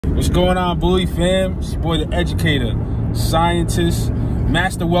What's going on, Bully fam? It's your boy, the educator, scientist,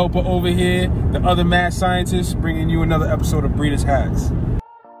 master whelper over here, the other mad scientist, bringing you another episode of Breeders' Hacks.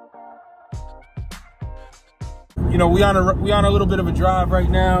 You know, we on a little bit of a drive right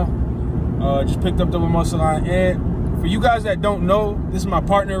now. Just picked up DoubleMuscleLineBulls-Ant. For you guys that don't know, this is my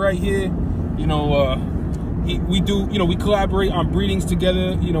partner right here. You know, we collaborate on breedings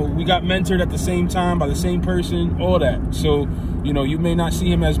together. You know, we got mentored at the same time by the same person, all that. So, you know, you may not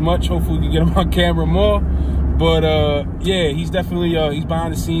see him as much. Hopefully we can get him on camera more. But yeah, he's definitely he's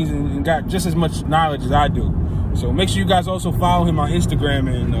behind the scenes and got just as much knowledge as I do. So make sure you guys also follow him on Instagram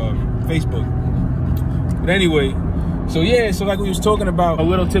and Facebook. But anyway, so yeah, so like we was talking about, a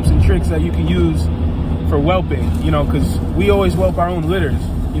little tips and tricks that you can use for whelping. You know, because we always whelp our own litters.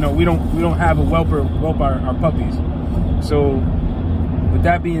 You know, we don't have a whelper whelp our puppies. So with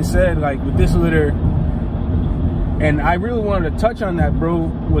that being said, like with this litter, and I really wanted to touch on that, bro,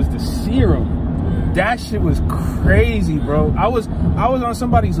 was the serum. That shit was crazy, bro. I was on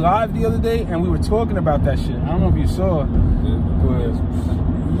somebody's live the other day and we were talking about that shit. I don't know if you saw, but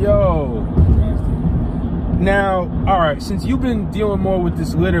yo. Now, all right, since you've been dealing more with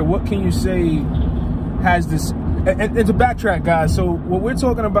this litter, what can you say has this, and to backtrack, guys, so what we're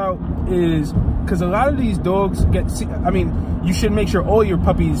talking about is, because a lot of these dogs you should make sure all your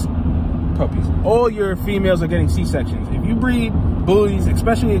all your females are getting C-sections. If you breed bullies,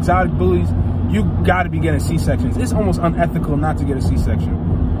 especially exotic bullies, you got to be getting C-sections. It's almost unethical not to get a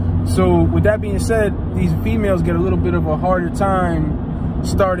C-section. So with that being said, these females get a little bit of a harder time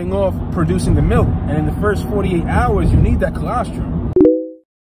starting off producing the milk, and in the first 48 hours you need that colostrum.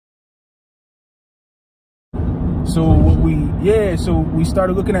 So we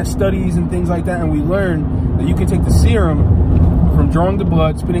started looking at studies and things like that, and we learned that you can take the serum from drawing the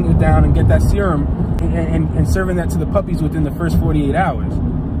blood, spitting it down, and get that serum and serving that to the puppies within the first 48 hours.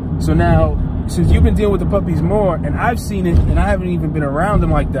 So now, since you've been dealing with the puppies more, and I've seen it, and I haven't even been around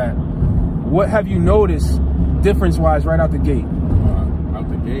them like that, what have you noticed difference-wise right out the gate? Out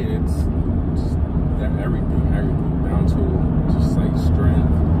the gate, it's just that everything down to just like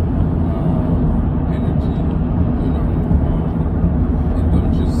strength, energy, you know, and them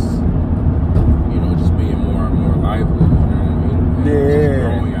just being more and more lively, you know what I mean? And yeah. Just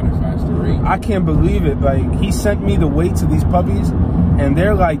growing at a faster rate. I can't believe it. Like, he sent me the weights of these puppies, and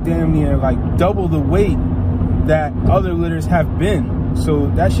they're like damn near like double the weight that other litters have been. So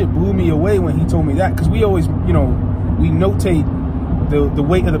that shit blew me away when he told me that, because we always, you know, we notate the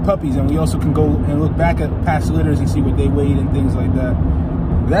weight of the puppies, and we also can go and look back at past litters and see what they weighed and things like that.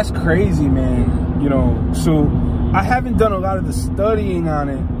 That's crazy, man. You know, so I haven't done a lot of the studying on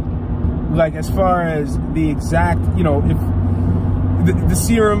it, like as far as the exact, you know, if the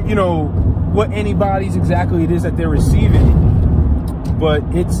serum, you know, what antibodies exactly it is that they're receiving. But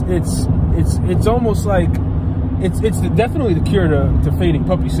it's almost like it's definitely the cure to fading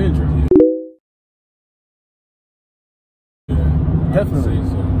puppy syndrome. Definitely.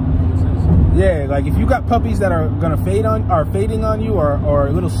 Yeah, like if you got puppies that are gonna fading on you, or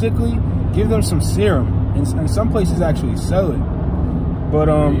a little sickly, give them some serum. And some places actually sell it. But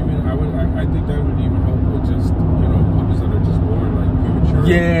I think that would even help with just, you know, puppies that are just born like premature.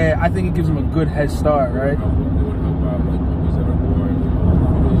 Yeah, I think it gives them a good head start, right? It would help out like puppies that are born, you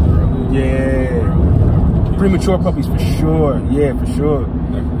know, early. Yeah, premature puppies for sure. Yeah, for sure.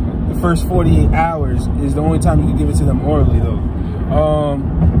 Definitely. The first 48 hours is the only time you can give it to them orally, though.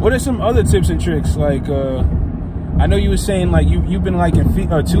 What are some other tips and tricks? Like, I know you were saying like you've been liking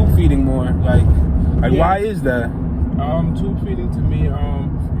tube feeding more. Like yeah. Why is that? Tube feeding to me,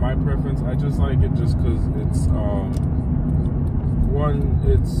 for my preference, I just like it just because it's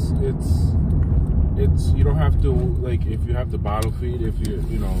you don't have to, like, if you have to bottle feed, if you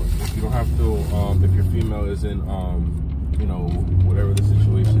don't have to, if your female isn't you know, whatever the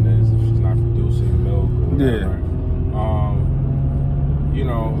situation is, if she's not producing milk or whatever. Yeah. You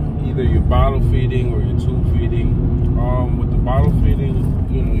know, either you're bottle feeding or you're tube feeding. With the bottle feeding,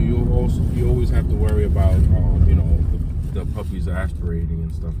 you know, you always have to worry about, you know, the puppies aspirating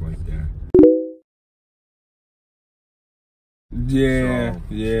and stuff like that. Yeah, so,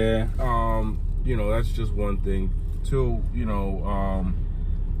 yeah. You know, that's just one thing. Two, you know,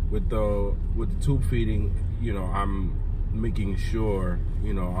 with the tube feeding, you know, I'm making sure,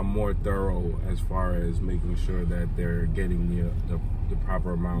 you know, I'm more thorough as far as making sure that they're getting the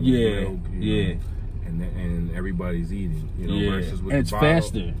proper amount of milk, you know, and everybody's eating, you know, versus with and it's the bottle.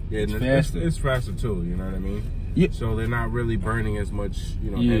 faster. Yeah, it's faster. It's faster too, you know what I mean? Yeah. So they're not really burning as much,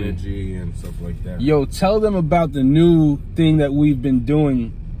 you know, energy and stuff like that. Yo, tell them about the new thing that we've been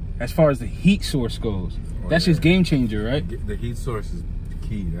doing as far as the heat source goes. That's just game changer, right? The heat source is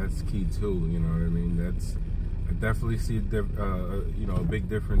key. That's key too. You know what I mean? I definitely see you know, a big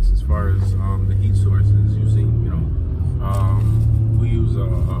difference as far as the heat sources using. You know, we use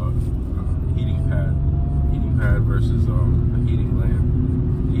a heating pad versus a heating lamp.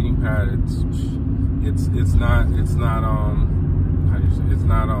 The heating pad, it's not how do you say? It's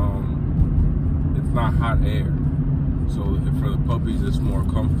not hot air. So for the puppies, it's more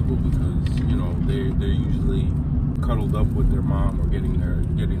comfortable because, you know, they're usually cuddled up with their mom or getting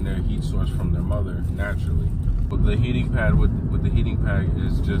their heat source from their mother naturally. But the heating pad with the heating pad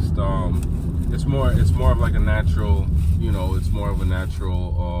is just it's more of like a natural, you know, it's more of a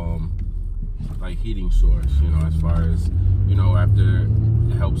natural like heating source, you know, as far as, you know, after it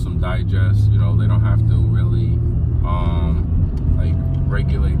helps them digest, you know, they don't have to really like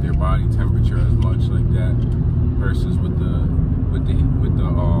regulate their body temperature as much like that, versus with the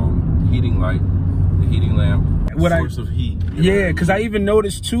heating light, the heating lamp, source of heat. Yeah, because I even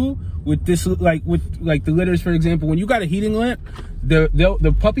noticed too with this, like with the litters, for example, when you got a heating lamp,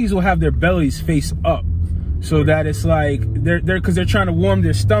 the puppies will have their bellies face up, so that it's like because they're trying to warm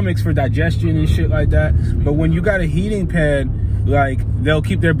their stomachs for digestion and shit like that. But when you got a heating pad, like they'll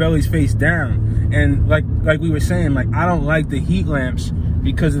keep their bellies face down. And like we were saying, like I don't like the heat lamps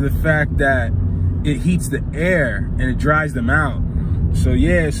because of the fact that it heats the air and it dries them out. So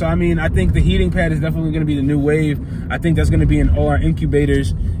yeah, so I mean, I think the heating pad is definitely going to be the new wave. I think that's going to be in all our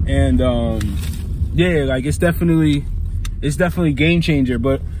incubators, and yeah, like it's definitely game changer.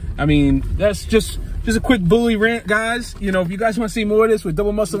 But I mean, that's just a quick bully rant, guys. You know, if you guys want to see more of this with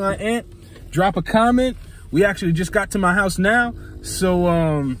Double Muscle Line Ant, drop a comment. We actually just got to my house now, so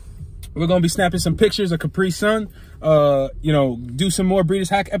we're gonna be snapping some pictures of Capri Sun. You know, do some more Breeders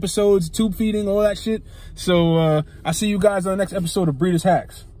Hack episodes, tube feeding, all that shit. So I'll see you guys on the next episode of Breeders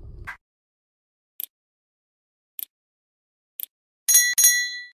Hacks.